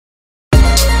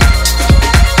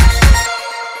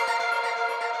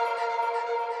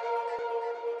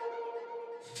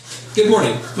Good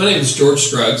morning. My name is George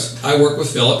Scruggs. I work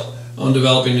with Philip on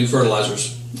developing new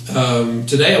fertilizers.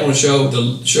 Today I want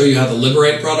to show you how the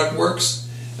Liberator product works.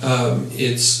 We're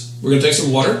going to take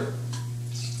some water.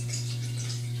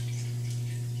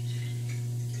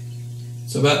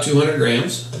 It's about 200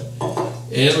 grams.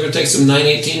 And we're going to take some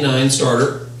 918-9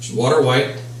 starter, which is water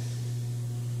white.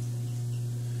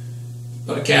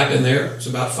 Put a cap in there. It's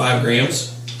about 5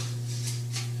 grams.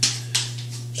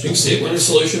 So you can see it went in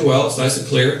solution well. It's nice and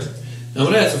clear. Now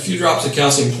I'm going to add a few drops of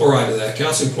calcium chloride to that.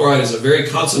 Calcium chloride is a very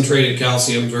concentrated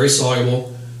calcium, very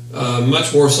soluble,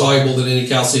 much more soluble than any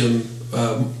calcium,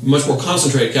 much more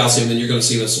concentrated calcium than you're going to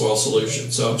see in a soil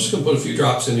solution. So I'm just going to put a few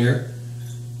drops in here.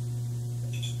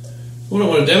 What I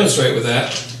want to demonstrate with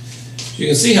that, you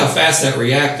can see how fast that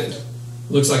reacted. It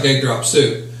looks like egg drop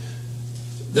soup.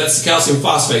 That's the calcium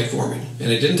phosphate forming.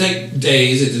 And it didn't take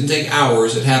days, it didn't take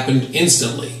hours, it happened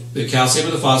instantly. The calcium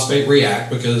and the phosphate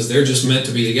react because they're just meant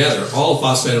to be together. All the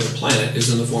phosphate on the planet is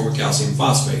in the form of calcium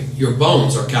phosphate. Your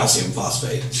bones are calcium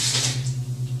phosphate.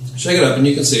 Shake it up and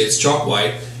you can see it's chalk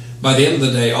white. By the end of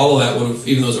the day, all of that would have,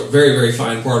 even those are very, very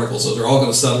fine particles, those are all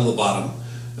going to settle to the bottom.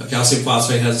 Calcium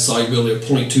phosphate has a solubility of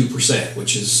 0.2%,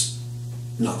 which is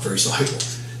not very soluble.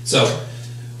 So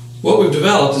what we've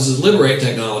developed is this Liberate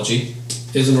technology.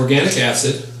 Is an organic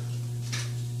acid.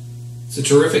 It's a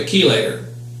terrific chelator.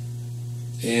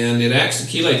 And it acts to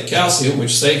chelate the calcium,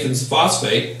 which safens the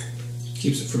phosphate,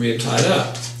 keeps it from being tied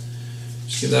up.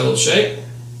 Just give that a little shake.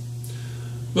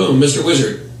 Boom, Mr.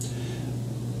 Wizard.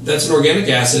 That's an organic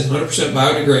acid, 100%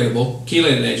 biodegradable,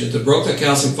 chelating agent that broke that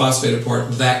calcium phosphate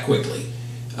apart that quickly.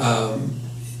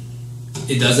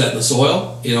 It does that in the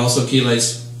soil. It also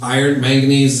chelates iron,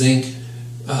 manganese, zinc,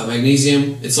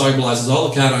 magnesium. It solubilizes all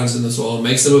the cations in the soil and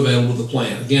makes them available to the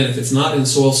plant. Again, if it's not in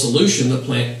soil solution, the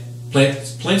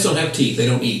plants don't have teeth, they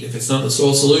don't eat. If it's not in the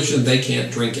soil solution, they can't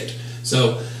drink it.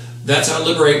 So that's how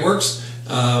Liberate works.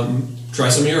 Try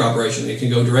some in your operation. It can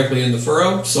go directly in the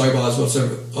furrow, solubilize what's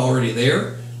already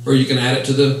there, or you can add it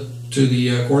to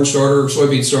the corn starter or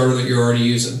soybean starter that you're already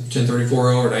using,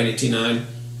 1034 or 918-9,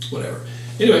 whatever.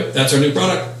 Anyway, that's our new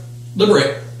product,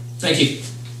 Liberate. Thank you.